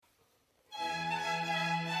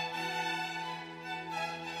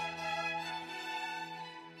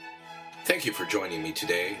Thank you for joining me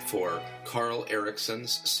today for Carl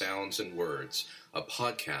Erickson's Sounds and Words, a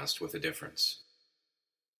podcast with a difference.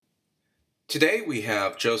 Today we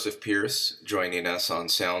have Joseph Pearce joining us on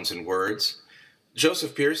Sounds and Words.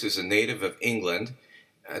 Joseph Pearce is a native of England,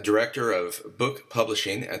 a director of book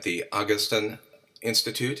publishing at the Augustine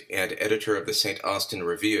Institute and editor of the St. Austin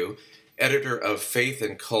Review, editor of Faith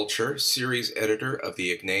and Culture, series editor of the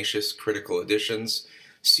Ignatius Critical Editions,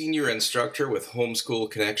 senior instructor with Homeschool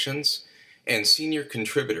Connections, and senior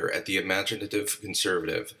contributor at the Imaginative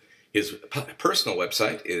Conservative. His personal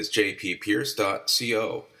website is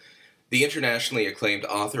jppearce.co. The internationally acclaimed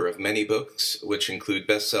author of many books, which include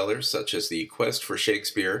bestsellers such as The Quest for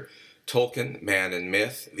Shakespeare, Tolkien, Man and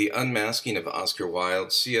Myth, The Unmasking of Oscar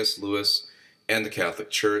Wilde, C.S. Lewis and the Catholic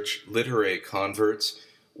Church, Literary Converts,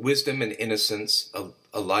 Wisdom and Innocence,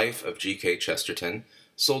 A Life of G.K. Chesterton,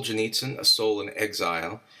 Solzhenitsyn, A Soul in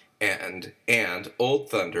Exile, and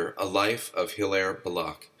Old Thunder, A Life of Hilaire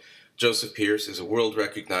Belloc. Joseph Pearce is a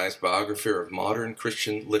world-recognized biographer of modern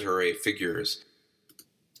Christian literary figures.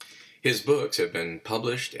 His books have been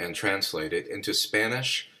published and translated into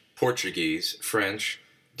Spanish, Portuguese, French,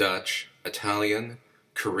 Dutch, Italian,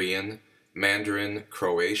 Korean, Mandarin,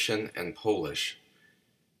 Croatian, and Polish.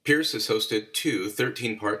 Pearce has hosted two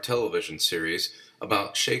 13-part television series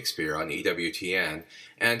about Shakespeare on EWTN,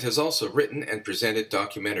 and has also written and presented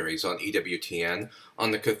documentaries on EWTN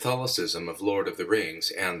on the Catholicism of Lord of the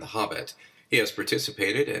Rings and The Hobbit. He has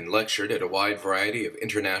participated and lectured at a wide variety of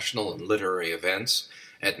international and literary events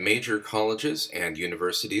at major colleges and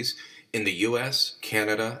universities in the U.S.,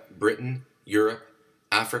 Canada, Britain, Europe,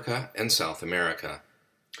 Africa, and South America.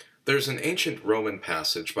 There's an ancient Roman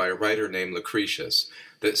passage by a writer named Lucretius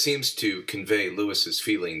that seems to convey Lewis's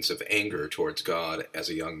feelings of anger towards God as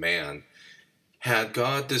a young man. Had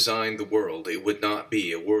God designed the world, it would not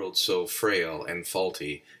be a world so frail and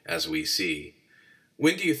faulty as we see.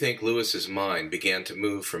 When do you think Lewis's mind began to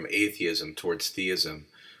move from atheism towards theism?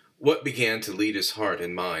 What began to lead his heart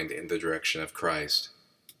and mind in the direction of Christ?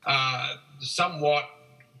 Somewhat.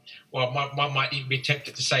 Well, one might even be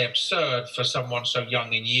tempted to say absurd for someone so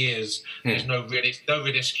young in years. There's no real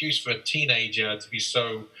excuse for a teenager to be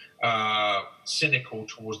so cynical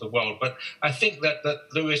towards the world. But I think that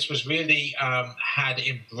Lewis was really had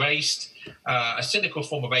embraced a cynical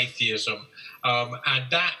form of atheism, and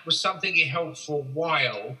that was something he held for a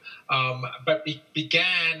while. But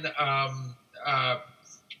began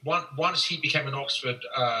once he became an Oxford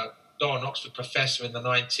professor in the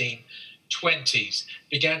 1920s,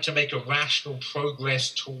 began to make a rational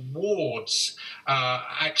progress towards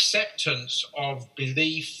acceptance of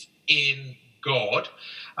belief in God,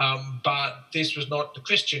 but this was not the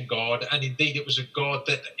Christian God, and indeed it was a God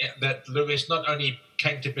that Lewis not only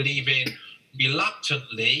came to believe in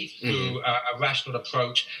reluctantly through a rational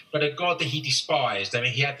approach, but a God that he despised. I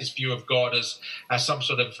mean, he had this view of God as some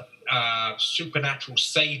sort of supernatural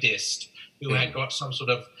sadist who had got some sort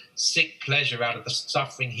of sick pleasure out of the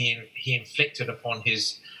suffering he inflicted upon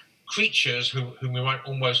his creatures, whom we might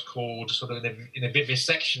almost call, sort of in a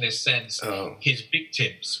vivisectionist sense, his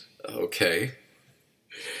victims. Okay.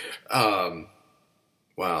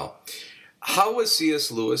 Wow. How was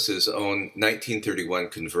C.S. Lewis's own 1931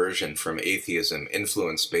 conversion from atheism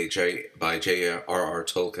influenced by J.R.R.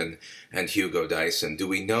 Tolkien and Hugo Dyson? Do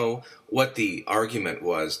we know what the argument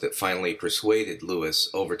was that finally persuaded Lewis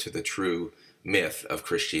over to the true myth of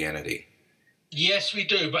Christianity? Yes, we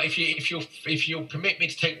do. But if you'll permit me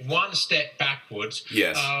to take one step backwards,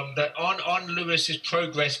 yes. That on Lewis's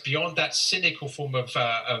progress beyond that cynical form of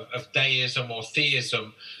deism or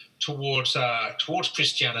theism towards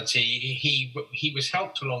Christianity, he was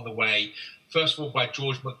helped along the way. First of all, by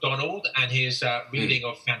George MacDonald and his reading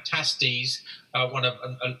of Phantastes, one of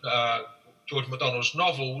George MacDonald's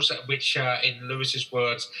novels, which, in Lewis's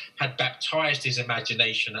words, had baptized his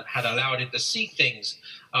imagination, had allowed him to see things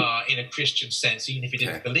in a Christian sense, even if he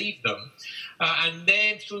didn't believe them. And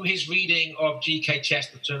then through his reading of G.K.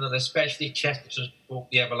 Chesterton, and especially Chesterton's book,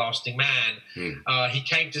 The Everlasting Man, he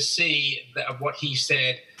came to see that what he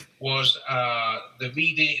said was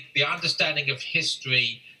the understanding of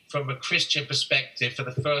history from a Christian perspective for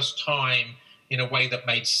the first time in a way that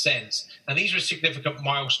made sense. And these were significant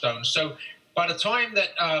milestones. So by the time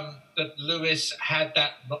that Lewis had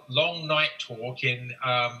that long night talk in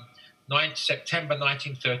September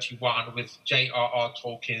 1931 with J.R.R.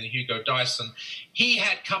 Tolkien and Hugo Dyson, he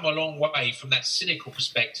had come a long way from that cynical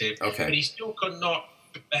perspective, but he still could not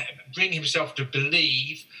bring himself to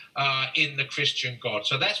believe in the Christian God.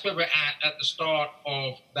 So that's where we're at the start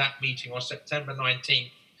of that meeting on September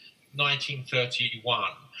 19th, 1931.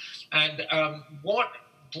 And what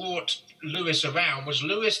brought Lewis around was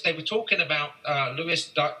Lewis. They were talking about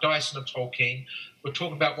Lewis, Dyson, and Tolkien were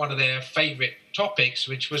talking about one of their favorite topics,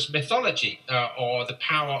 which was mythology, or the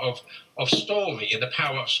power of story and the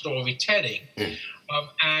power of storytelling.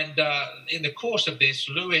 And in the course of this,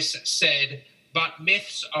 Lewis said, "But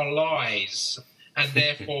myths are lies, and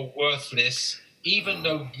therefore worthless, even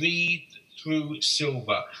though breathed through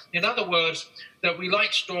silver." In other words, that we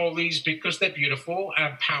like stories because they're beautiful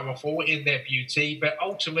and powerful in their beauty, but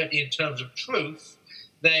ultimately, in terms of truth,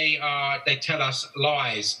 they tell us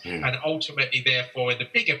lies, and ultimately, therefore, in the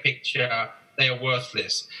bigger picture, they are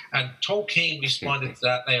worthless. And Tolkien responded to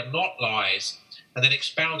that: they are not lies, and then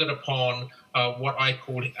expounded upon what I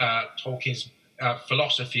call Tolkien's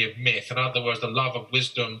philosophy of myth. In other words, the love of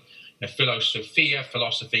wisdom, philosophia,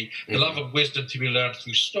 philosophy, the love of wisdom to be learned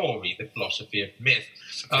through story, the philosophy of myth.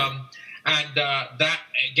 And that,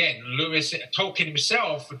 again, Tolkien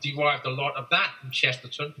himself derived a lot of that from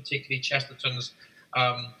Chesterton, particularly Chesterton's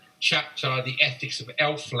chapter, The Ethics of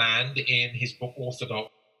Elfland, in his book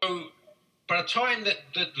Orthodox. So by the time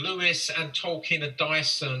that Lewis and Tolkien and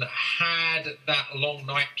Dyson had that long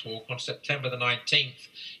night talk on September the 19th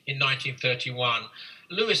in 1931,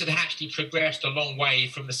 Lewis had actually progressed a long way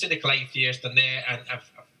from the cynical atheist and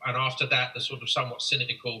after that, the sort of somewhat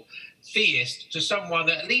cynical theist, to someone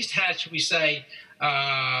that at least had, shall we say,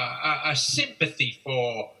 a sympathy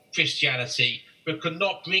for Christianity, but could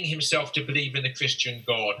not bring himself to believe in the Christian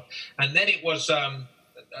God. And then it was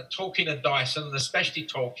Tolkien and Dyson, and especially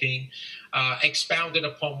Tolkien, expounded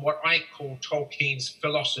upon what I call Tolkien's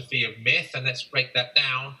philosophy of myth. And let's break that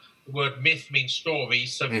down. The word myth means story.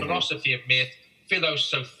 So philosophy of myth,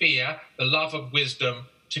 philosophia, the love of wisdom,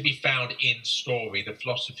 to be found in story, the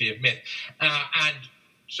philosophy of myth. And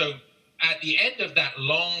so at the end of that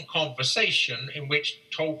long conversation in which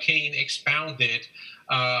Tolkien expounded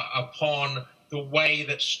upon the way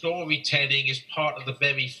that storytelling is part of the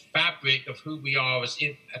very fabric of who we are as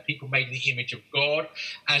people made in the image of God,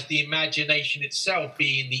 as the imagination itself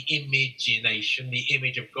being the imagination, the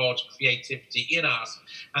image of God's creativity in us,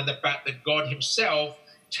 and the fact that God himself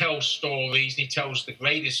tells stories. He tells the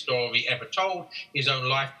greatest story ever told, his own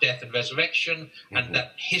life, death, and resurrection, and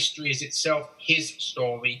that history is itself his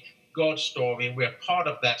story, God's story, and we're part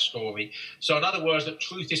of that story. So in other words, that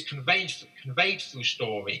truth is conveyed through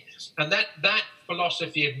story. And that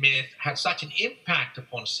philosophy of myth had such an impact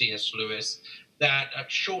upon C.S. Lewis that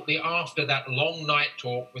shortly after that long night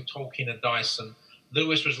talk with Tolkien and Dyson,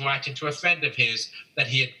 Lewis was writing to a friend of his that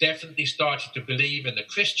he had definitely started to believe in the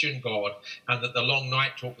Christian God, and that the long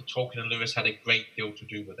night talk with Tolkien and Lewis had a great deal to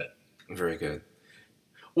do with it. Very good.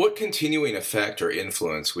 What continuing effect or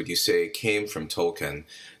influence would you say came from Tolkien?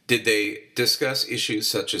 Did they discuss issues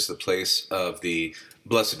such as the place of the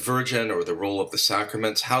Blessed Virgin or the role of the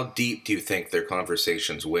sacraments? How deep do you think their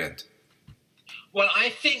conversations went? Well, I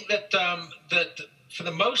think that for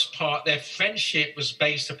the most part, their friendship was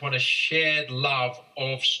based upon a shared love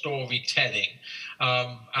of storytelling,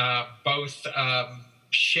 both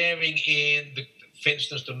sharing in, for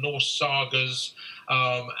instance, the Norse sagas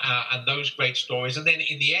and those great stories, and then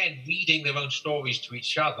in the end, reading their own stories to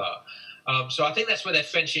each other. So I think that's where their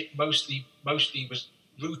friendship mostly was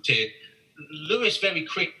rooted. Lewis very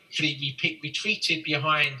quickly retreated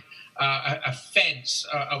behind a fence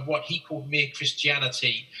of what he called mere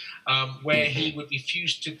Christianity, where he would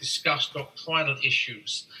refuse to discuss doctrinal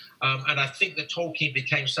issues. And I think that Tolkien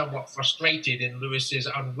became somewhat frustrated in Lewis's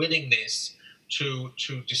unwillingness to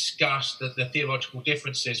discuss the theological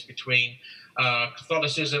differences between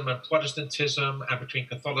Catholicism and Protestantism, and between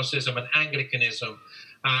Catholicism and Anglicanism,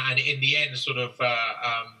 and in the end, sort of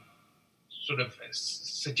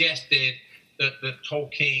suggested that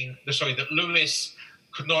Lewis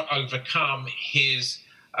could not overcome his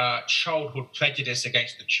childhood prejudice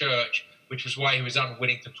against the church, which was why he was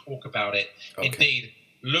unwilling to talk about it. Okay. Indeed,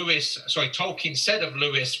 Tolkien said of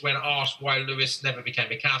Lewis, when asked why Lewis never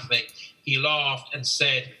became a Catholic, he laughed and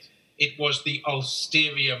said it was the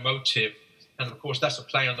ulterior motive. And of course, that's a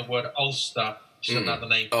play on the word Ulster, which is another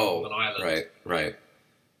name for Northern Ireland. Right.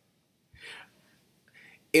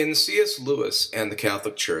 In C.S. Lewis and the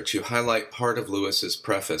Catholic Church, you highlight part of Lewis's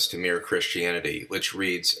preface to Mere Christianity, which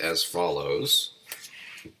reads as follows,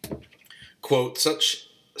 quote, such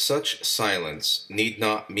silence need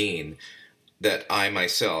not mean that I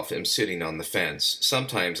myself am sitting on the fence.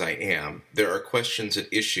 Sometimes I am. There are questions at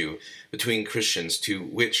issue between Christians to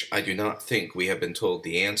which I do not think we have been told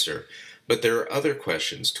the answer. But there are other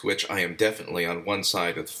questions to which I am definitely on one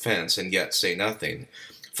side of the fence and yet say nothing.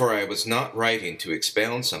 For I was not writing to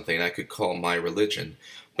expound something I could call my religion,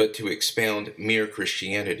 but to expound mere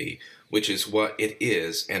Christianity, which is what it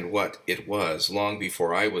is and what it was long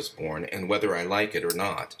before I was born, and whether I like it or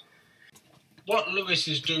not. What Lewis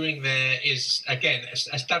is doing there is, again,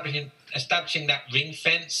 establishing that ring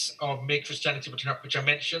fence of mere Christianity, which I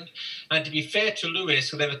mentioned. And to be fair to Lewis,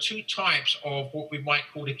 there are two types of what we might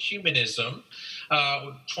call ecumenism,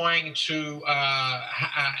 trying to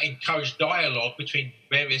encourage dialogue between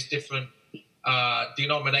various different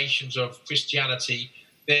denominations of Christianity.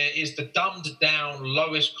 There is the dumbed-down,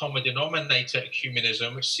 lowest common denominator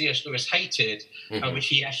ecumenism, which C.S. Lewis hated, which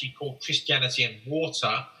he actually called Christianity and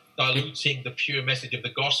water, diluting the pure message of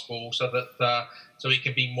the gospel so that so it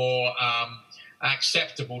can be more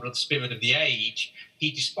acceptable to the spirit of the age.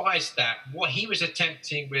 He despised that. What he was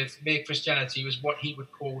attempting with mere Christianity was what he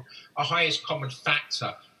would call a highest common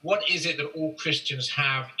factor. What is it that all Christians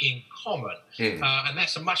have in common? And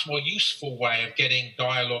that's a much more useful way of getting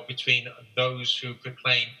dialogue between those who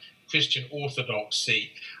proclaim Christian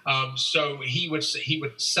orthodoxy. So he would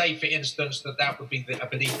say, for instance, that would be a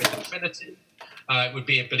belief in the Trinity. It would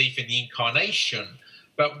be a belief in the incarnation.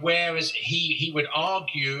 But whereas he would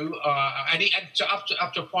argue,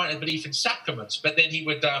 up to a point, a belief in sacraments, but then he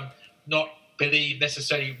would not believe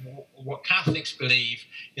necessarily what Catholics believe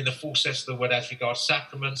in the full sense of the word as regards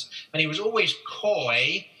sacraments. And he was always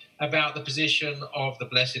coy about the position of the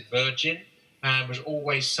Blessed Virgin, and was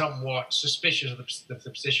always somewhat suspicious of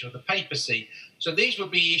the position of the papacy. So these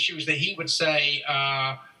would be issues that he would say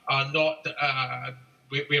are not...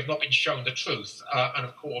 We have not been shown the truth. And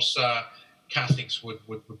of course, Catholics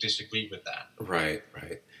would disagree with that. Right.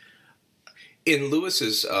 In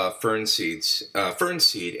Lewis's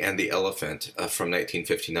Fernseed and the Elephant from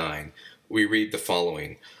 1959, we read the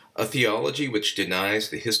following: "A theology which denies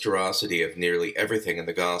the historicity of nearly everything in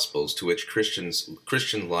the Gospels to which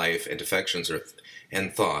Christian life and affections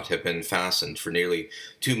and thought have been fastened for nearly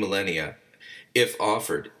 2 millennia, if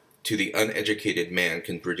offered to the uneducated man,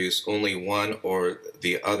 can produce only one or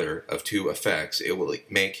the other of two effects. It will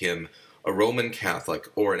make him a Roman Catholic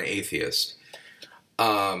or an atheist."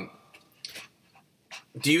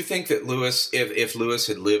 Do you think that Lewis, if Lewis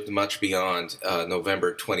had lived much beyond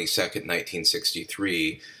November 22nd,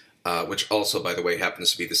 1963, which also, by the way,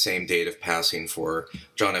 happens to be the same date of passing for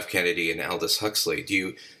John F. Kennedy and Aldous Huxley,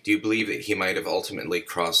 do you believe that he might have ultimately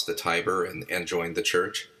crossed the Tiber and joined the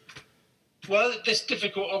church? Well, it's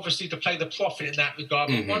difficult, obviously, to play the prophet in that regard.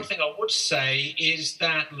 But one thing I would say is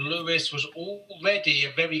that Lewis was already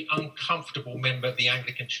a very uncomfortable member of the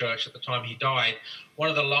Anglican Church at the time he died. One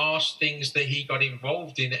of the last things that he got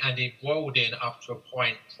involved in and embroiled in up to a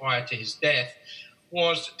point prior to his death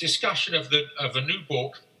was discussion of a new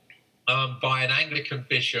book by an Anglican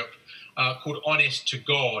bishop called Honest to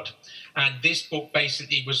God. And this book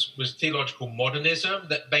basically was theological modernism,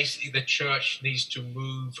 that basically the church needs to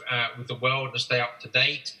move with the world and stay up to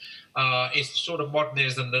date. It's the sort of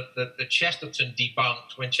modernism that Chesterton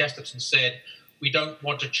debunked when Chesterton said, "We don't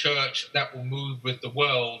want a church that will move with the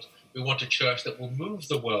world, we want a church that will move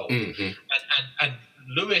the world." And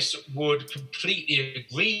Lewis would completely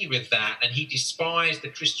agree with that, and he despised the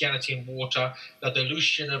Christianity and water, the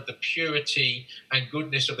dilution of the purity and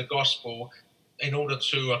goodness of the gospel in order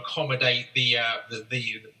to accommodate the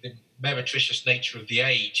meretricious nature of the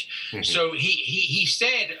age. So he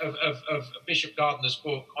said of Bishop Gardner's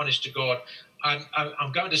book, Honest to God,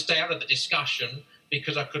 I'm going to stay out of the discussion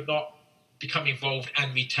because I could not become involved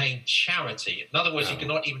and retain charity. In other words, he could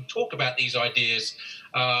not even talk about these ideas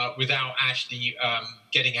without actually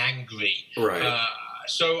getting angry. Right.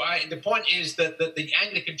 So the point is that the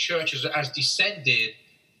Anglican Church has descended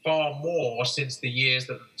far more since the year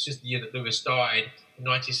that Lewis died in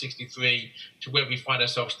 1963 to where we find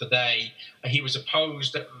ourselves today. He was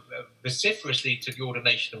opposed vociferously to the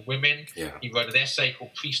ordination of women. Yeah. He wrote an essay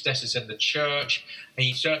called Priestesses in the Church, and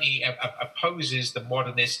he certainly opposes the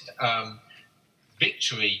modernist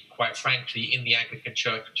victory, quite frankly, in the Anglican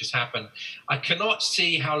Church, which has happened. I cannot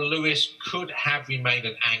see how Lewis could have remained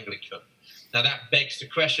an Anglican. Now, that begs the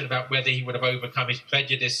question about whether he would have overcome his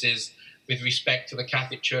prejudices with respect to the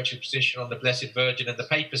Catholic Church's position on the Blessed Virgin and the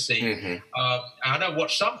papacy. I know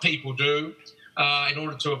what some people do in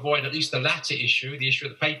order to avoid at least the latter issue, the issue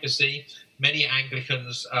of the papacy. Many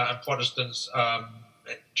Anglicans and Protestants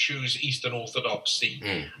choose Eastern Orthodoxy.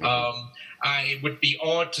 It would be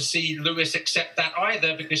odd to see Lewis accept that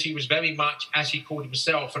either, because he was very much, as he called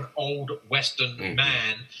himself, an old Western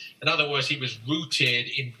man. In other words, he was rooted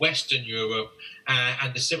in Western Europe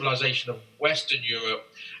and the civilization of Western Europe,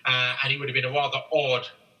 and he would have been a rather odd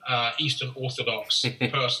Eastern Orthodox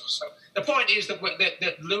person. The point is that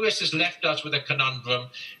Lewis has left us with a conundrum.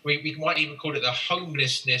 We might even call it the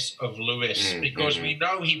homelessness of Lewis, because we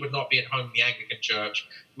know he would not be at home in the Anglican Church.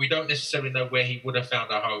 We don't necessarily know where he would have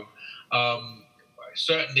found a home.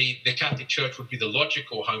 Certainly, the Catholic Church would be the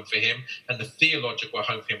logical home for him and the theological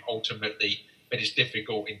home for him ultimately, but it's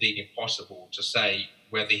difficult, indeed impossible, to say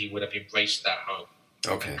whether he would have embraced that home.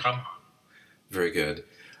 Okay. Come home. Very good.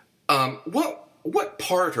 What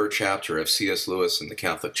part or chapter of C.S. Lewis and the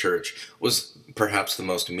Catholic Church was perhaps the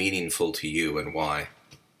most meaningful to you, and why?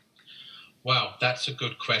 Well, that's a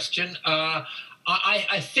good question.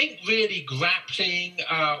 I think really grappling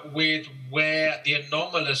with where the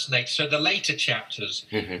anomalous nature, so the later chapters,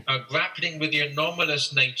 grappling with the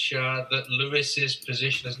anomalous nature that Lewis's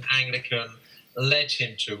position as an Anglican led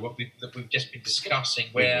him to, that we've just been discussing,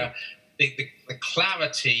 where the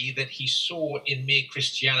clarity that he saw in mere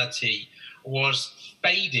Christianity was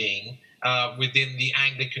fading within the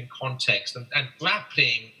Anglican context, and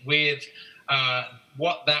grappling with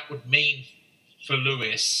what that would mean for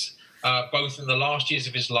Lewis, both in the last years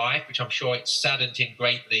of his life, which I'm sure it saddened him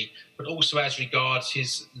greatly, but also as regards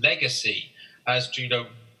his legacy, as to,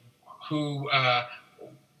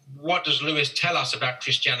 what does Lewis tell us about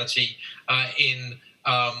Christianity in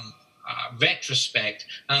retrospect.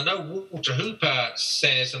 And I know Walter Hooper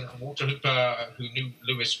says, and Walter Hooper, who knew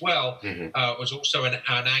Lewis well, was also an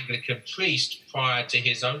Anglican priest prior to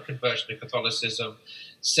his own conversion to Catholicism,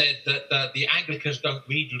 said that the Anglicans don't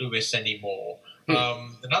read Lewis anymore.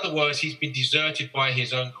 In other words, he's been deserted by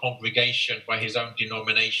his own congregation, by his own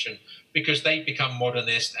denomination, because they've become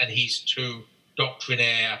modernist and he's too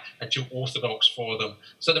doctrinaire and too orthodox for them.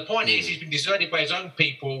 So the point is, he's been deserted by his own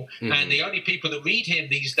people, and the only people that read him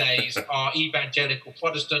these days are evangelical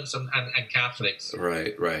Protestants and Catholics.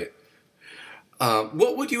 Right.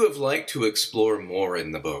 What would you have liked to explore more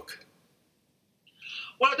in the book?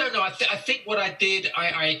 Well, I don't know. I think what I did,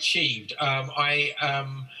 I achieved. I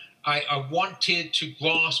wanted to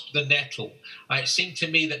grasp the nettle. It seemed to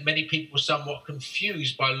me that many people were somewhat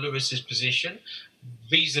confused by Lewis's position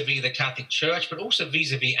vis-a-vis the Catholic Church, but also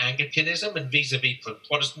vis-a-vis Anglicanism and vis-a-vis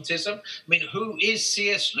Protestantism. I mean, who is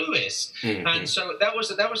C.S. Lewis? And so that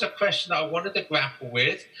was a question that I wanted to grapple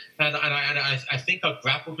with, and I think I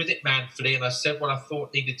grappled with it manfully, and I said what I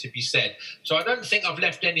thought needed to be said. So I don't think I've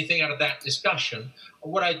left anything out of that discussion.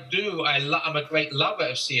 What I do, I'm a great lover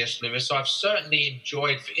of C.S. Lewis, so I've certainly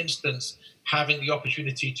enjoyed, for instance, having the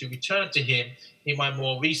opportunity to return to him in my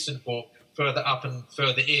more recent book, Further Up and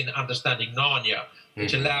Further In, Understanding Narnia,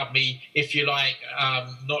 which allowed me, if you like,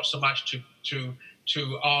 not so much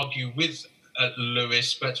to argue with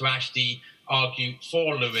Lewis, but to actually argue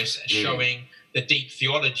for Lewis, showing the deep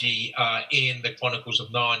theology in the Chronicles of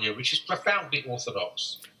Narnia, which is profoundly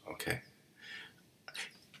orthodox. Okay.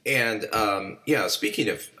 And speaking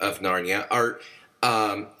of Narnia,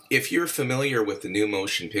 if you're familiar with the new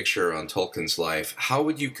motion picture on Tolkien's life, how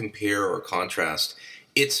would you compare or contrast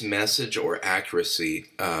its message or accuracy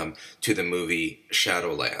to the movie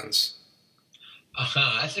Shadowlands?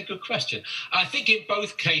 That's a good question. I think in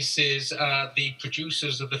both cases, the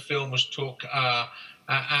producers of the film took,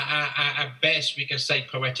 at best we can say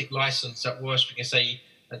poetic license, at worst we can say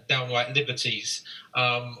downright liberties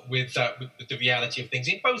with the reality of things.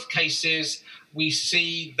 In both cases, we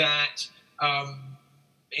see that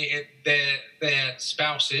their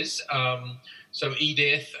spouses, so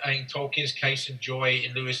Edith in Tolkien's case and Joy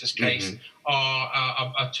in Lewis's case,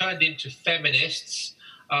 are turned into feminists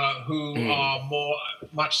who are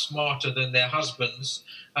much smarter than their husbands.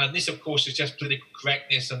 And this, of course, is just political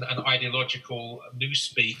correctness and ideological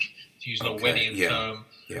newspeak, to use an Orwellian term.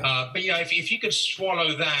 Yeah. But if you can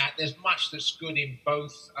swallow that, there's much that's good in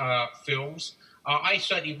both films. I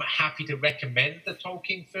certainly am happy to recommend the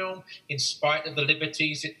Tolkien film, in spite of the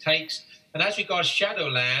liberties it takes. And as regards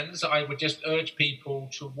Shadowlands, I would just urge people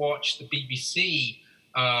to watch the BBC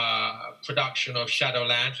production of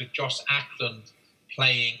Shadowlands with Joss Ackland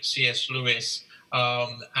playing C.S. Lewis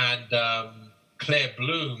and Claire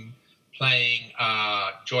Bloom playing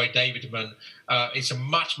Joy Davidman. It's a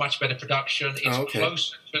much, much better production. It's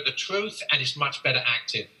closer to the truth, and it's much better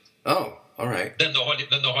acted. Oh, all right. Than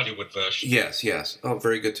the Hollywood version. Yes. Oh,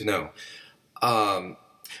 very good to know.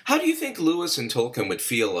 How do you think Lewis and Tolkien would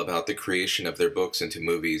feel about the creation of their books into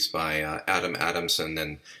movies by Adam Adamson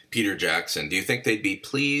and Peter Jackson? Do you think they'd be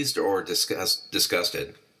pleased or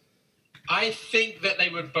disgusted? I think that they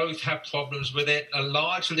would both have problems with it.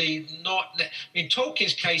 Largely not. In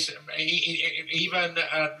Tolkien's case, even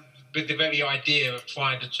with the very idea of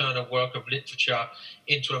trying to turn a work of literature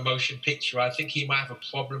into a motion picture, I think he might have a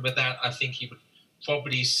problem with that. I think he would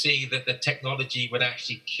probably see that the technology would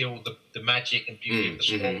actually kill the magic and beauty of the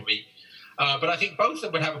story. But I think both of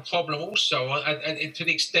them would have a problem also, and to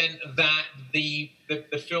the extent that the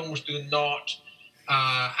films do not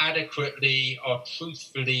adequately or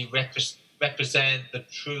truthfully represent the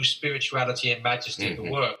true spirituality and majesty of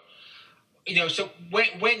the work. So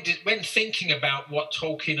when thinking about what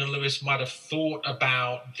Tolkien and Lewis might have thought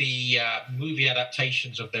about the movie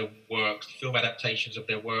adaptations of their works, film adaptations of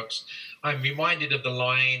their works, I'm reminded of the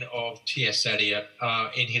line of T.S. Eliot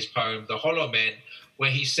in his poem *The Hollow Men*,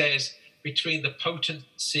 where he says, "Between the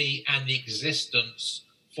potency and the existence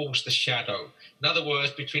falls the shadow." In other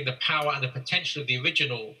words, between the power and the potential of the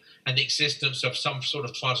original and the existence of some sort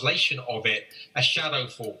of translation of it, a shadow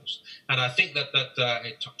falls. And I think that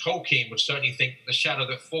Tolkien would certainly think the shadow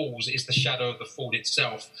that falls is the shadow of the fall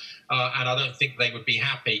itself. And I don't think they would be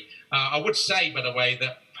happy. I would say, by the way,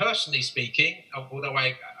 that personally speaking, although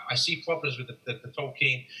I see problems with the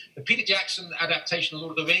Tolkien, the Peter Jackson adaptation of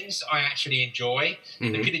Lord of the Rings, I actually enjoy.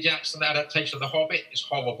 Mm-hmm. The Peter Jackson adaptation of The Hobbit is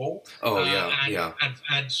horrible.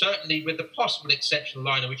 And certainly, with the possible exception of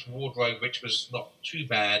Lion, Witch and Wardrobe, which was not too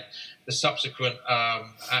bad, the subsequent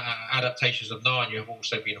adaptations of Narnia have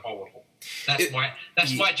also been horrible. That's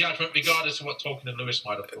my judgment, regardless of what Tolkien and Lewis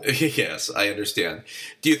might have thought. Yes, I understand.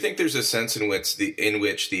 Do you think there's a sense in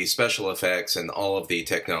which the special effects and all of the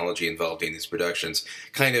technology involved in these productions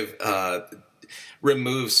kind of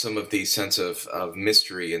removes some of the sense of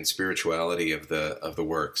mystery and spirituality of the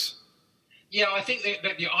works? Yeah, I think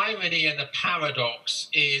that the irony and the paradox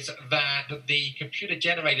is that the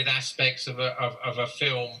computer-generated aspects of a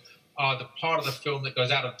film are the part of the film that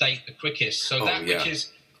goes out of date the quickest. So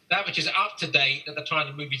that which is up to date at the time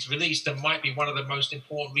the movie's released and might be one of the most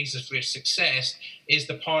important reasons for its success is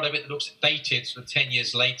the part of it that looks dated sort of 10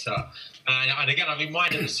 years later. And again, I'm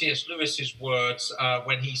reminded of C.S. Lewis's words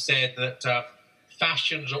when he said that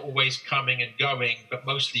fashions are always coming and going, but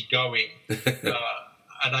mostly going.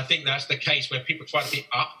 And I think that's the case when people try to be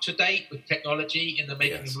up to date with technology in the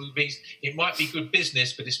making of movies. It might be good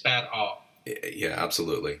business, but it's bad art. Yeah,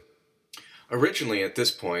 absolutely. Originally, at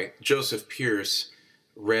this point, Joseph Pearce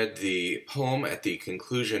read the poem at the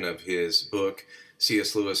conclusion of his book,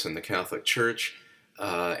 C.S. Lewis and the Catholic Church,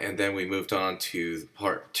 and then we moved on to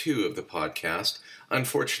part 2 of the podcast.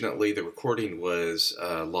 Unfortunately, the recording was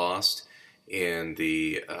lost in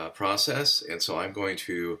the process, and so I'm going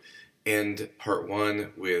to end part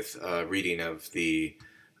 1 with a reading of the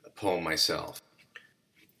poem myself.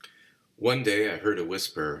 One day I heard a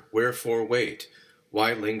whisper, "Wherefore wait?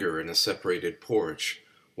 Why linger in a separated porch?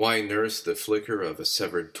 Why nurse the flicker of a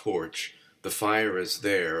severed torch? The fire is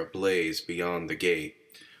there ablaze beyond the gate.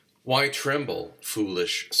 Why tremble,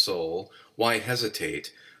 foolish soul? Why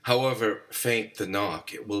hesitate? However faint the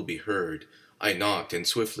knock, it will be heard." I knocked, and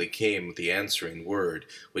swiftly came the answering word,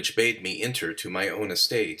 which bade me enter to my own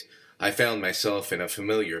estate. I found myself in a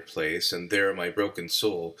familiar place, and there my broken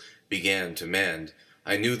soul began to mend.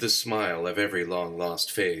 I knew the smile of every long-lost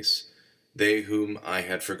face. They whom I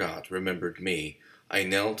had forgot remembered me. I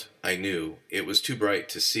knelt, I knew, it was too bright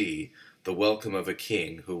to see, the welcome of a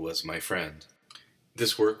king who was my friend.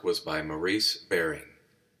 This work was by Maurice Baring.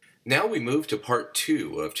 Now we move to part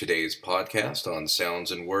 2 of today's podcast on Sounds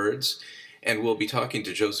and Words, and we'll be talking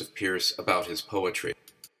to Joseph Pearce about his poetry.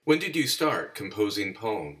 When did you start composing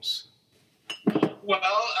poems?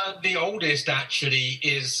 Well, the oldest actually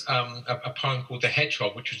is a poem called The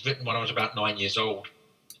Hedgehog, which was written when I was about 9 years old.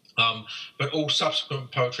 But all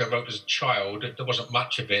subsequent poetry I wrote as a child, there wasn't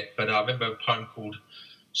much of it, but I remember a poem called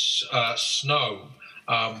Snow,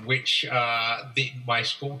 which my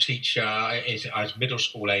school teacher, I was middle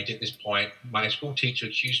school age at this point, my school teacher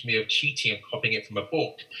accused me of cheating and copying it from a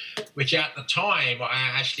book, which at the time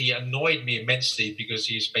actually annoyed me immensely because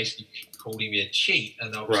he was basically calling me a cheat,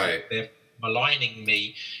 and I was maligning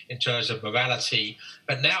me in terms of morality.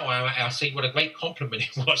 But now I see what a great compliment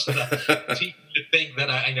it was that a teacher would think that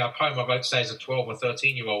a poem I wrote, say, as a 12 or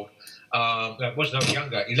 13-year-old, it was no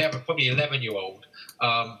younger, 11-year-old,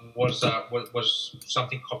 was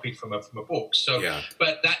something copied from a book. So,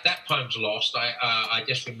 but that poem's lost. I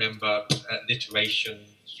just remember alliteration,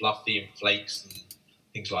 fluffy and flakes and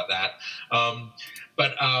things like that.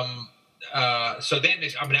 So then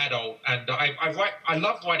I'm an adult, and I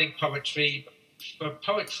love writing poetry. For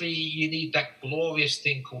poetry, you need that glorious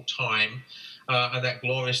thing called time, and that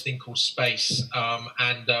glorious thing called space.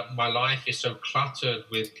 And my life is so cluttered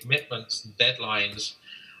with commitments and deadlines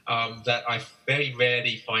that I very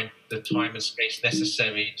rarely find the time and space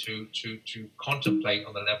necessary to contemplate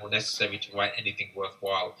on the level necessary to write anything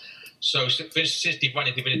worthwhile. So since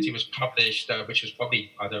Divine Divinity was published, which was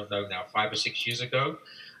probably, I don't know now, 5 or 6 years ago,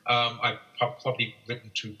 I've probably written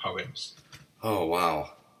 2 poems. Oh,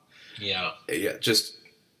 wow. Yeah. Yeah, just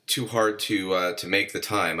too hard to make the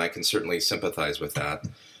time. I can certainly sympathize with that.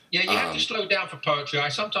 Yeah, you have to slow down for poetry. I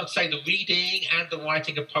sometimes say the reading and the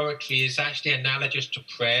writing of poetry is actually analogous to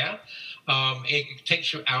prayer. It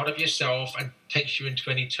takes you out of yourself and takes you into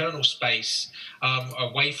an eternal space,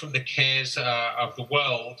 away from the cares of the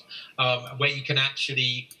world, where you can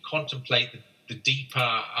actually contemplate the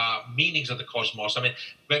deeper meanings of the cosmos. I mean,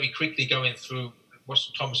 very quickly going through what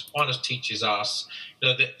Thomas Aquinas teaches us,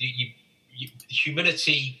 that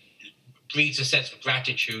humility breeds a sense of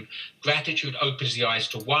gratitude. Gratitude opens the eyes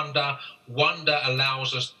to wonder. Wonder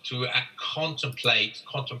allows us to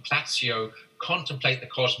contemplatio, contemplate the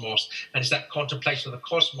cosmos. And it's that contemplation of the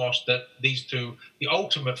cosmos that leads to the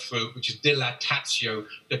ultimate fruit, which is dilatatio,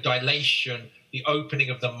 the dilation, the opening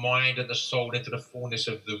of the mind and the soul into the fullness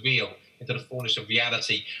of the real, into the fullness of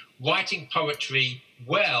reality. Writing poetry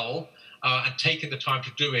well, and taking the time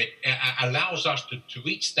to do it allows us to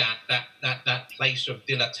reach that place of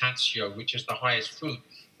dilatatio, which is the highest fruit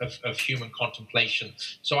of human contemplation.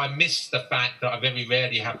 So I miss the fact that I very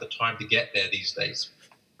rarely have the time to get there these days.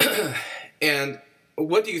 And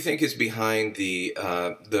what do you think is behind the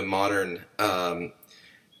modern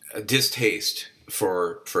distaste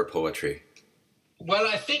for poetry? Well,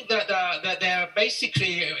 I think that they're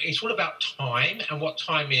basically, it's all about time and what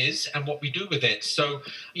time is and what we do with it. So,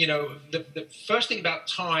 the first thing about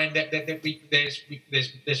time,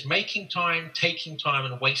 there's making time, taking time,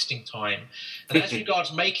 and wasting time. And as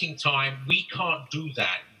regards making time, we can't do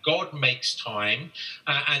that. God makes time.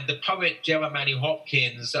 And the poet Jeremiah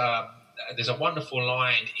Hopkins, there's a wonderful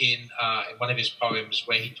line in one of his poems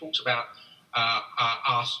where he talks about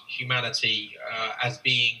us, humanity, as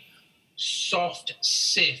being soft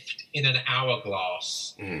sift in an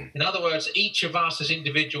hourglass. In other words, each of us as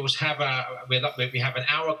individuals we have an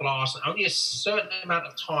hourglass, and only a certain amount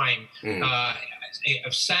of time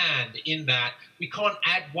of sand in that. We can't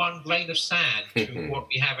add one grain of sand to what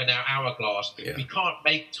we have in our hourglass. Yeah. We can't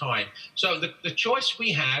make time. So the choice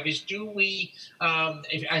we have is, do we,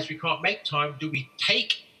 as we can't make time, do we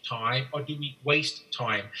take time or do we waste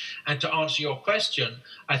time? And to answer your question,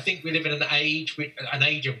 I think we live in an age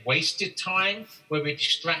of wasted time, where we're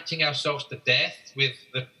distracting ourselves to death with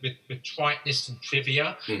triteness and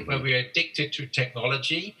trivia, where we're addicted to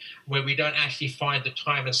technology, where we don't actually find the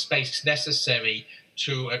time and space necessary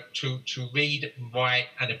to read, write,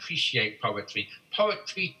 and appreciate poetry.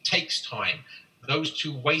 Poetry takes time. Those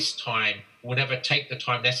who waste time will never take the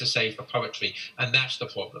time necessary for poetry, and that's the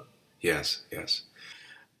problem. Yes.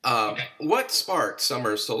 Okay. What sparked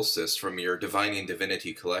Summer Solstice from your Divining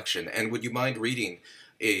Divinity collection, and would you mind reading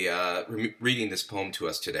this poem to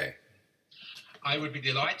us today? I would be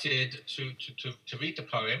delighted to read the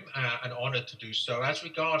poem, and honoured to do so. As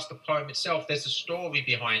regards the poem itself, there's a story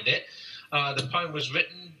behind it. The poem was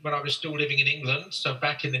written when I was still living in England, so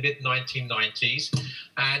back in the mid-1990s.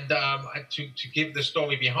 And to give the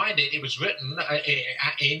story behind it, it was written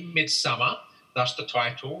in midsummer, thus the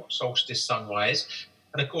title, Solstice Sunrise.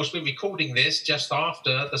 And of course, we're recording this just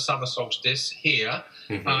after the summer solstice here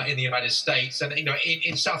in the United States. And,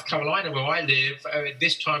 in South Carolina, where I live,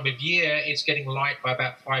 this time of year, it's getting light by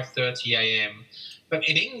about 5:30 a.m. But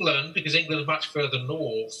in England, because England is much further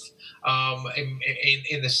north,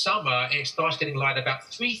 in the summer, it starts getting light about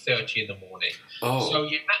 3:30 in the morning. Oh. So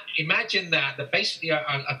you imagine that basically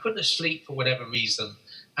I couldn't sleep for whatever reason.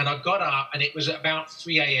 And I got up, and it was about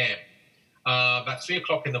 3 a.m., about 3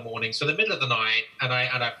 o'clock in the morning, so the middle of the night, and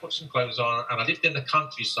I put some clothes on, and I lived in the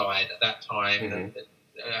countryside at that time,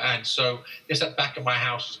 and so just at the back of my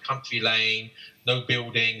house was a country lane, no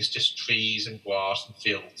buildings, just trees and grass and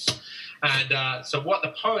fields. And so what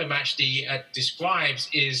the poem actually describes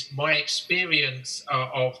is my experience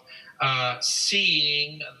of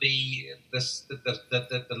seeing the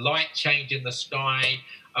light change in the sky,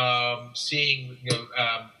 seeing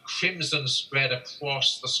crimson spread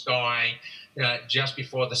across the sky just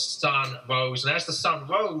before the sun rose. And as the sun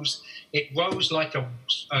rose, it rose like a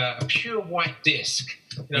pure white disc.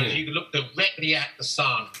 You could look directly at the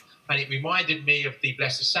sun, and it reminded me of the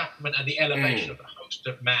Blessed Sacrament and the elevation of the host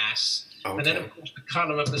at Mass. Okay. And then, of course, the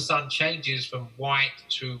colour of the sun changes from white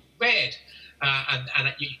to red.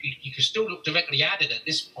 And you can still look directly at it at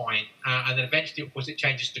this point, and then eventually, of course, it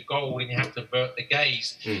changes to gold, and you have to avert the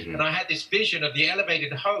gaze. And I had this vision of the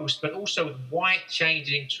elevated host, but also white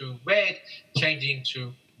changing to red, changing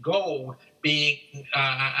to gold, being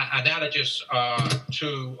analogous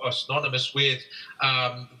to or synonymous with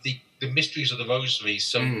the mysteries of the Rosary.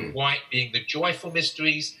 So white being the joyful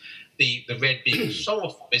mysteries, the red being the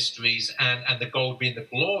sorrowful mysteries, and the gold being the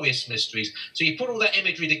glorious mysteries. So you put all that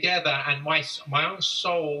imagery together, and my own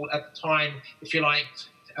soul at the time, if you like,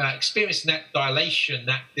 experiencing that dilation,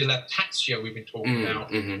 that dilatatio we've been talking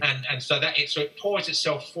about, and so it pours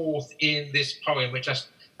itself forth in this poem, which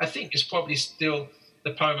I think is probably still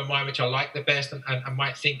the poem of mine which I like the best, and I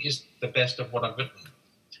might think is the best of what I've written.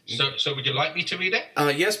 So would you like me to read it?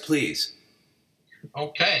 Yes, please.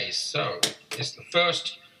 Okay, so it's the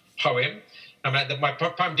first poem. My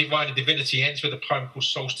poem Divine and Divinity ends with a poem called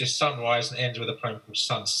Solstice Sunrise and ends with a poem called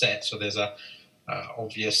Sunset. So there's a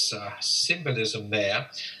obvious symbolism there.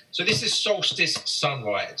 So this is Solstice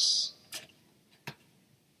Sunrise.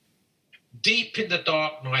 Deep in the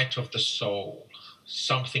dark night of the soul,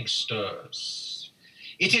 something stirs.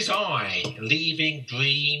 It is I, leaving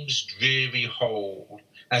dreams dreary hold,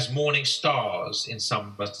 as morning stars in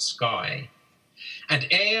summer sky. And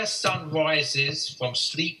ere sun rises from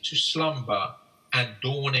sleep to slumber and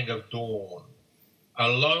dawning of dawn, a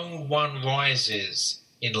lone one rises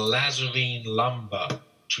in lazarine lumber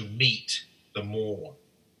to meet the morn.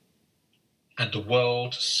 And the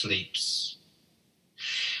world sleeps.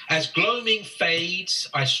 As gloaming fades,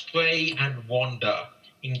 I stray and wander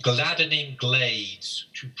in gladdening glades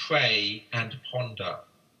to pray and ponder.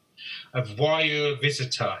 A voyeur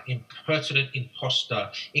visitor, impertinent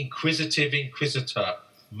impostor, inquisitive inquisitor,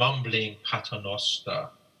 mumbling paternoster,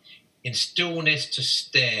 in stillness to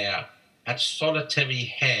stare at solitary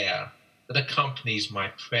hair that accompanies my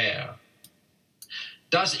prayer.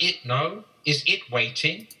 Does it know? Is it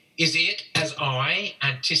waiting? Is it, as I,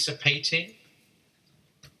 anticipating?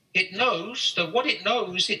 It knows, though what it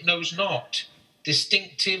knows not,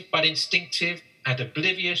 distinctive but instinctive and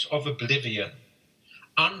oblivious of oblivion.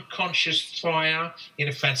 Unconscious friar in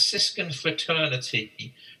a Franciscan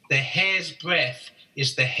fraternity, the hair's breadth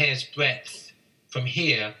is the hair's breadth, from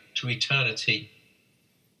here to eternity.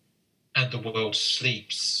 And the world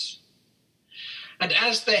sleeps. And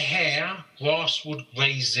as the hare grassward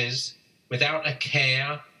grazes, without a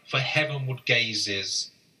care for heavenward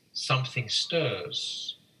gazes, something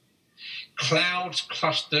stirs. Clouds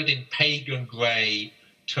clustered in pagan grey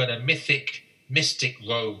turn a mystic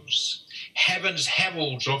rose. Heaven's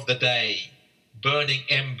heralds of the day, burning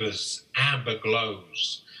embers, amber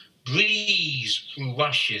glows. Breeze through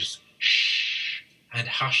rushes, shh, and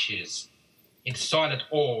hushes, in silent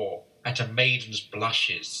awe at a maiden's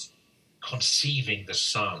blushes, conceiving the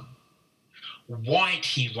sun. White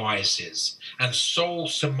he rises, and soul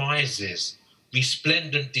surmises,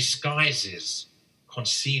 resplendent disguises,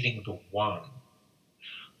 concealing the one.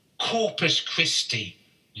 Corpus Christi,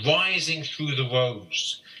 rising through the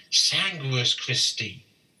rose, sanguis Christi,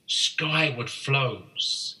 skyward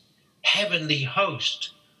flows. Heavenly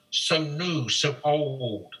host, so new, so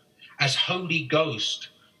old, as Holy Ghost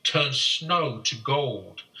turns snow to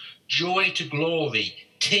gold, joy to glory,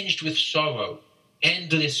 tinged with sorrow,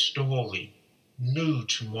 endless story, new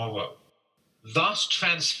tomorrow. Thus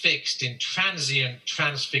transfixed in transient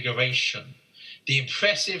transfiguration, the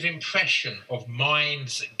impressive impression of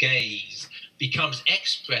mind's gaze becomes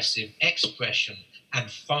expressive expression and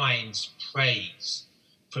finds praise.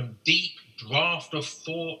 From deep draught of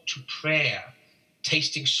thought to prayer,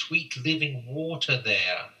 tasting sweet living water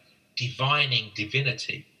there, divining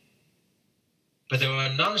divinity. But there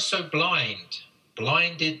are none so blind,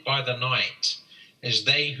 blinded by the night, as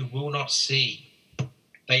they who will not see.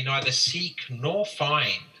 They neither seek nor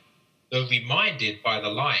find, though reminded by the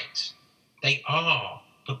light. They are,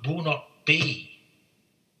 but will not be.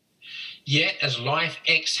 Yet as life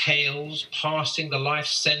exhales, passing the life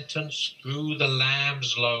sentence through the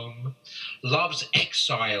lamb's loam, love's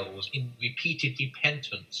exiles in repeated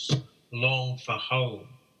repentance long for home.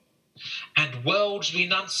 And world's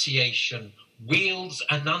renunciation wields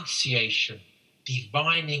annunciation,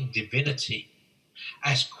 divining divinity,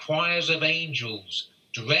 as choirs of angels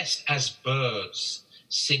dressed as birds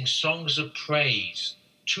sing songs of praise,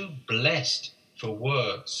 too blessed for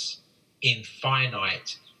words, in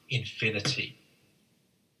finite infinity.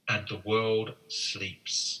 And the world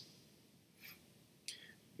sleeps.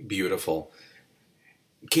 Beautiful.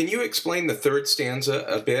 Can you explain the third stanza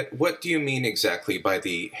a bit? What do you mean exactly by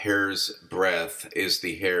the hair's breadth is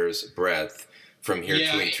the hair's breadth from here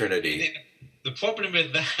to eternity? The problem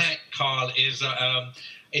with that, Carl, is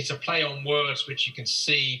it's a play on words which you can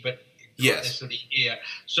see, but not necessarily hear.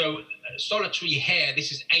 So solitary hare,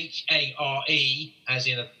 this is Hare, as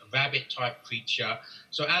in a rabbit-type creature.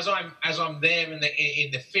 So as I'm there in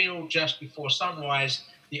the field just before sunrise,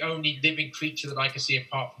 the only living creature that I can see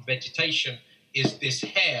apart from vegetation is this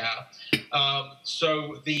hare.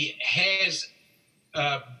 So the hare's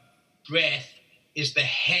breath is the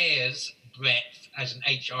hare's breadth, as an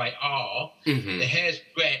HIR, the hair's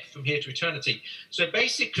breadth from here to eternity. So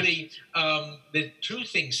basically, there are two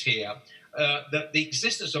things here. the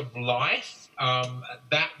existence of life,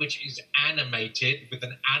 that which is animated with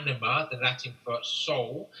an anima, the Latin for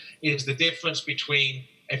soul, is the difference between,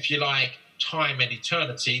 if you like, time and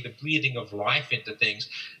eternity, the breathing of life into things.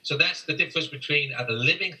 So that's the difference between a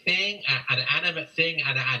living thing, an animate thing,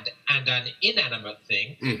 and an inanimate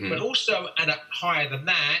thing. Mm-hmm. But also, and higher than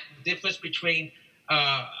that, the difference between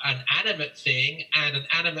an animate thing and an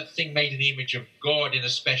animate thing made in the image of God in a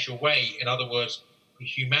special way. In other words,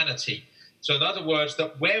 humanity. So in other words,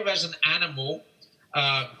 that whereas an animal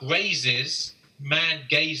grazes, man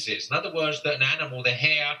gazes. In other words, that an animal, the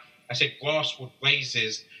hare, I said grasswood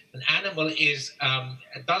grazes. An animal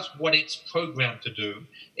does what it's programmed to do.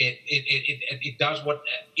 It does what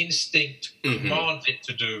instinct commands it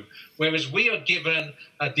to do. Whereas we are given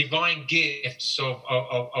divine gifts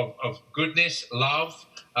of goodness, love,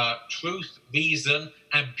 truth, reason,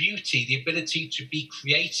 and beauty, the ability to be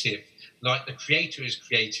creative, like the Creator is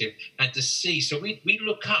creative, and to see. So we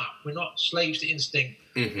look up. We're not slaves to instinct.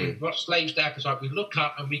 We're not slaves to appetite. We look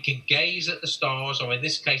up and we can gaze at the stars, or in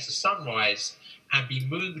this case, the sunrise, and be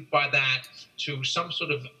moved by that to some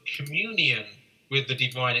sort of communion with the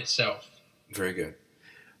divine itself. Very good.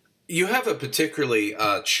 You have a particularly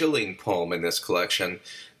chilling poem in this collection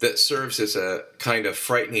that serves as a kind of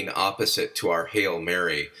frightening opposite to our Hail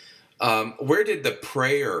Mary. Where did the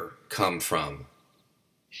prayer come from?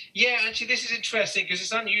 Yeah, actually, this is interesting because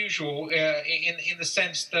it's unusual in the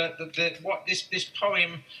sense that what this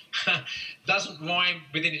poem doesn't rhyme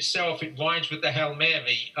within itself. It rhymes with the Hail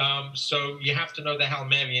Mary. So you have to know the Hail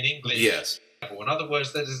Mary in English. Yes. In other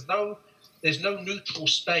words, there's no neutral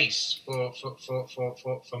space for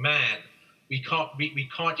man. We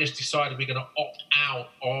can't just decide we're going to opt out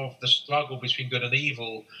of the struggle between good and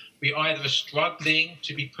evil. We either are struggling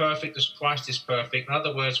to be perfect as Christ is perfect. In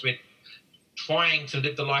other words, we're trying to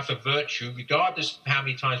live the life of virtue, regardless of how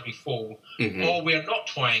many times we fall, or we're not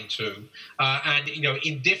trying to. And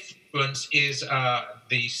indifference is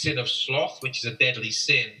the sin of sloth, which is a deadly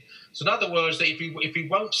sin. So, in other words, that if we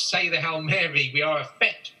won't say the Hail Mary, we are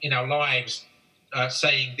effect in our lives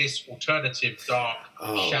saying this alternative dark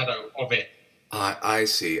shadow of it. I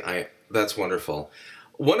see. That's wonderful.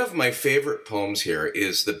 One of my favorite poems here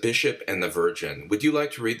is "The Bishop and the Virgin." Would you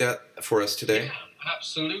like to read that for us today? Yeah.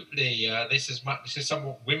 Absolutely. This is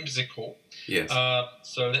somewhat whimsical. Yes.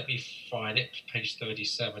 So let me find it, page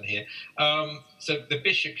 37 here. So the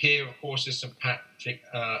bishop here, of course, is St. Patrick,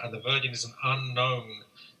 and the Virgin is an unknown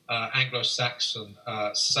Anglo-Saxon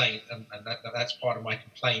saint, and that's part of my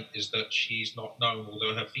complaint, is that she's not known,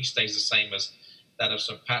 although her feast day is the same as that of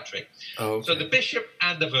St. Patrick. Oh, okay. So the bishop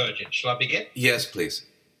and the Virgin. Shall I begin? Yes, please.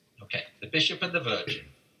 Okay. The bishop and the Virgin.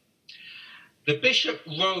 The bishop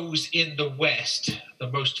rose in the West,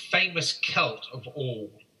 the most famous Celt of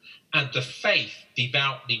all, and the faith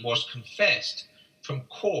devoutly was confessed from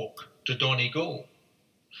Cork to Donegal.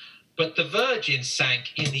 But the Virgin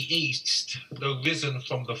sank in the East, though risen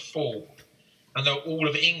from the fall, and though all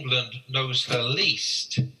of England knows her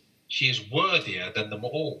least, she is worthier than them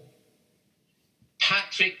all.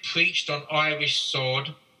 Patrick preached on Irish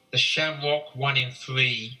sod, the shamrock 1 in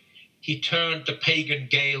 3, he turned the pagan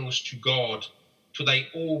Gaels to God, till they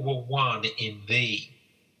all were one in thee.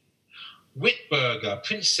 Whitburger,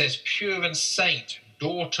 princess pure and saint,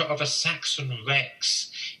 daughter of a Saxon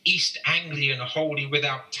Rex, East Anglian holy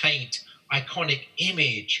without taint, iconic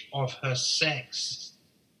image of her sex.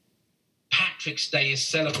 Patrick's Day is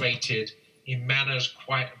celebrated in manners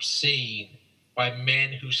quite obscene by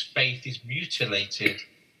men whose faith is mutilated,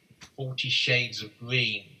 40 shades of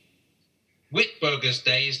green. Whitburger's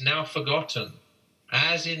Day is now forgotten,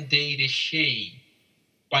 as indeed is she,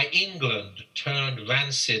 by England turned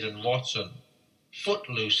rancid and rotten,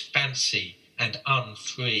 footloose fancy and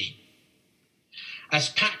unfree. As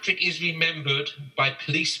Patrick is remembered by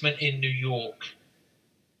policemen in New York,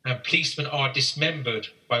 and policemen are dismembered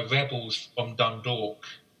by rebels from Dundalk,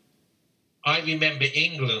 I remember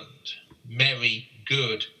England, merry,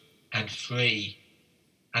 good, and free,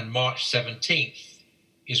 and March 17th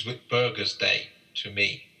is Whitburger's Day to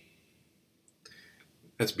me.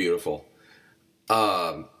 That's beautiful.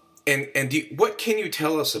 And what can you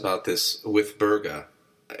tell us about this Whitburga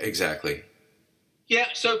exactly? Yeah,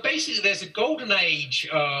 so basically, there's a golden age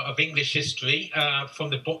of English history from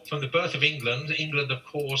the birth of England. England, of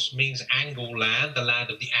course, means Angle land, the land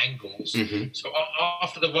of the Angles. Mm-hmm. So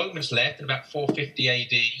after the Romans left in about 450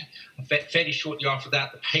 AD, fairly shortly after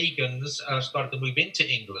that, the pagans started to move into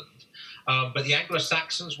England. But the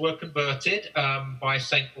Anglo-Saxons were converted by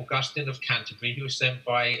St. Augustine of Canterbury, who was sent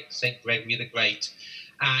by St. Gregory the Great.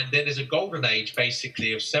 And then there's a golden age,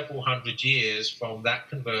 basically, of several hundred years from that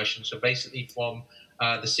conversion. So basically from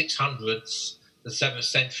the 600s, the 7th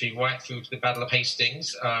century, right through to the Battle of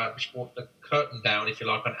Hastings, which brought the curtain down, if you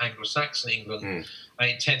like, on Anglo-Saxon England in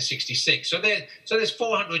 1066. So there's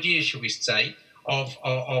 400 years, shall we say, of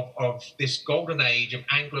this golden age of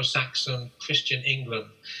Anglo-Saxon Christian England.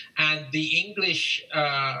 And the English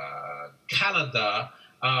calendar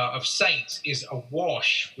of saints is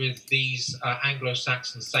awash with these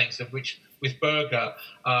Anglo-Saxon saints, of which Withburga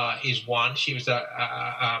is one. She was a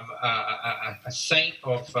saint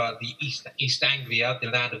of the East Anglia, the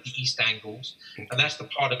land of the East Angles, and that's the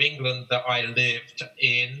part of England that I lived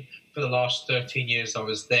in for the last 13 years I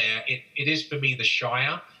was there. It is for me the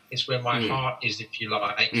Shire. It's where my heart is, if you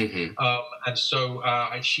like. And so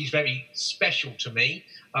she's very special to me.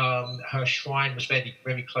 Her shrine was very,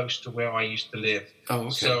 very close to where I used to live. Oh, okay.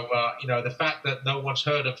 So, the fact that no one's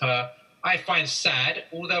heard of her, I find sad,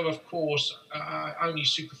 although, of course, only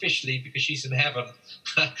superficially, because she's in heaven.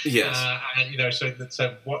 Yes. And,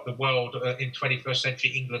 so what the world in 21st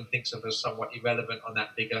century England thinks of as somewhat irrelevant on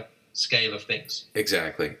that bigger scale of things.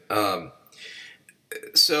 Exactly.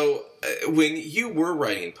 So when you were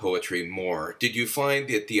writing poetry more, did you find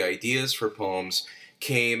that the ideas for poems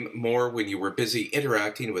came more when you were busy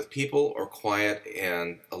interacting with people, or quiet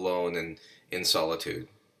and alone and in solitude?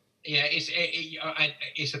 Yeah,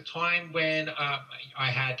 it's a time when I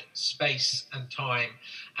had space and time,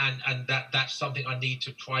 and that's something I need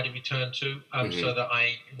to try to return to, so that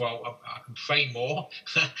I can pray more,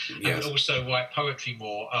 and also write poetry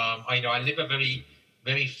more. I live a very,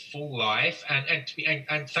 very full life,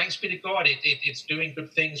 and thanks be to God, it's doing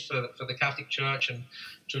good things for the Catholic Church, and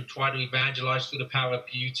to try to evangelize through the power of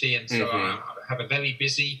beauty. And so I have a very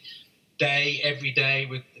busy day every day,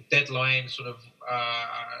 with deadlines sort of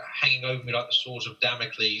hanging over me like the swords of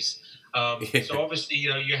Damocles. So obviously,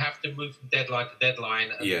 you have to move from deadline to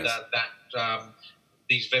deadline, and that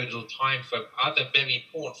leaves very little time for other very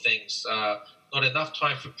important things. Not enough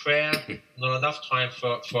time for prayer, not enough time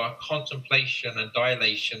for contemplation and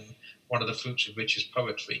dilation, one of the fruits of which is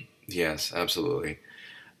poetry. Yes, absolutely.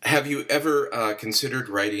 Have you ever considered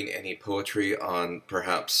writing any poetry on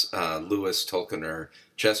perhaps Lewis, Tolkien, or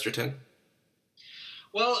Chesterton?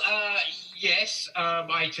 Well, yes.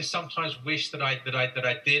 I just sometimes wish that I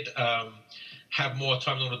did have more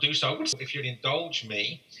time in order to do so. I would, if you'd indulge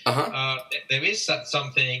me. There is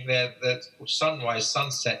something there that's called sunrise,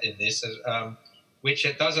 sunset in this, which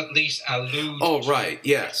it does at least allude. Oh, right. To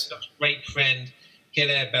yes. Great friend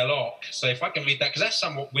Hilaire Belloc. So if I can read that, because that's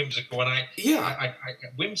somewhat whimsical, and I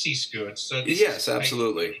whimsy's good. So this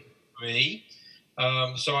absolutely.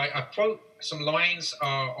 So I quote some lines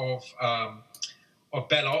of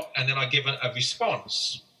Belloc, and then I give a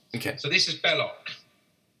response. Okay. So this is Belloc.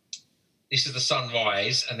 This is the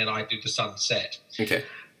sunrise, and then I do the sunset. Okay.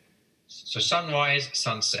 So sunrise,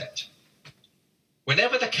 sunset.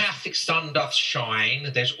 Whenever the Catholic sun doth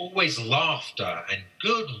shine, there's always laughter and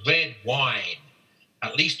good red wine.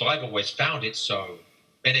 At least I've always found it so.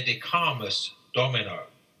 Benedicamus Domino.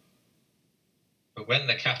 But when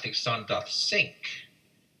the Catholic sun doth sink,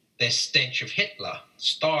 there's stench of Hitler,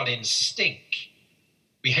 Stalin stink.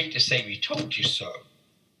 We hate to say we told you so.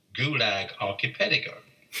 Gulag Archipelago.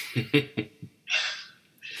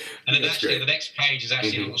 And then actually the next page is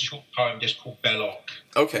actually a little short poem just called Belloc.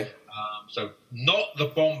 Okay. So not the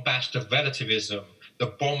bombast of relativism,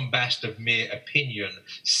 the bombast of mere opinion,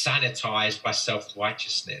 sanitized by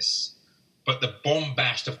self-righteousness, but the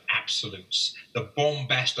bombast of absolutes, the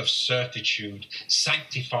bombast of certitude,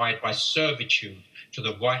 sanctified by servitude to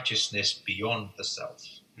the righteousness beyond the self.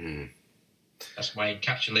 That's my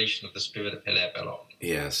encapsulation of the spirit of Hilaire Belloc.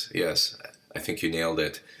 Yes. I think you nailed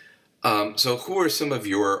it. So who are some of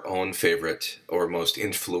your own favorite or most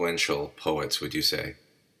influential poets, would you say?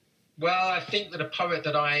 Well, I think that a poet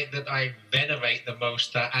that I venerate the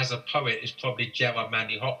most as a poet is probably Gerard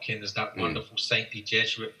Manley Hopkins, that wonderful saintly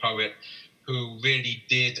Jesuit poet who really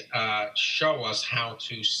did show us how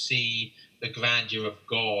to see the grandeur of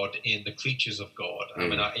God in the creatures of God. I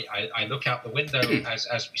mean, I look out the window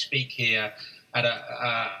as we speak here at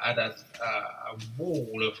a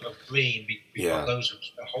wall of green. We've got a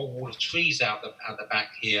whole wall of trees out the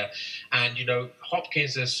back here, and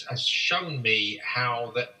Hopkins has shown me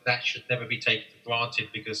how that should never be taken for granted,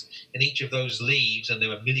 because in each of those leaves, and there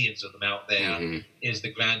are millions of them out there, is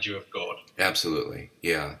the grandeur of God. Absolutely,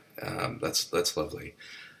 yeah. That's lovely.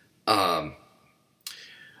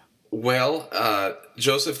 Well,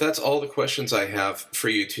 Joseph, that's all the questions I have for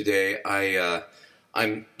you today.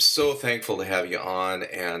 I'm so thankful to have you on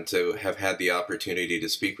and to have had the opportunity to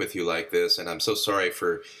speak with you like this. And I'm so sorry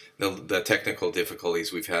for the technical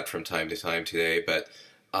difficulties we've had from time to time today. But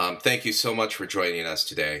thank you so much for joining us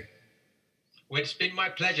today. Well, it's been my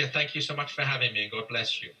pleasure. Thank you so much for having me. God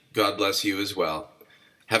bless you. God bless you as well.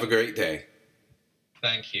 Have a great day.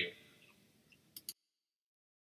 Thank you.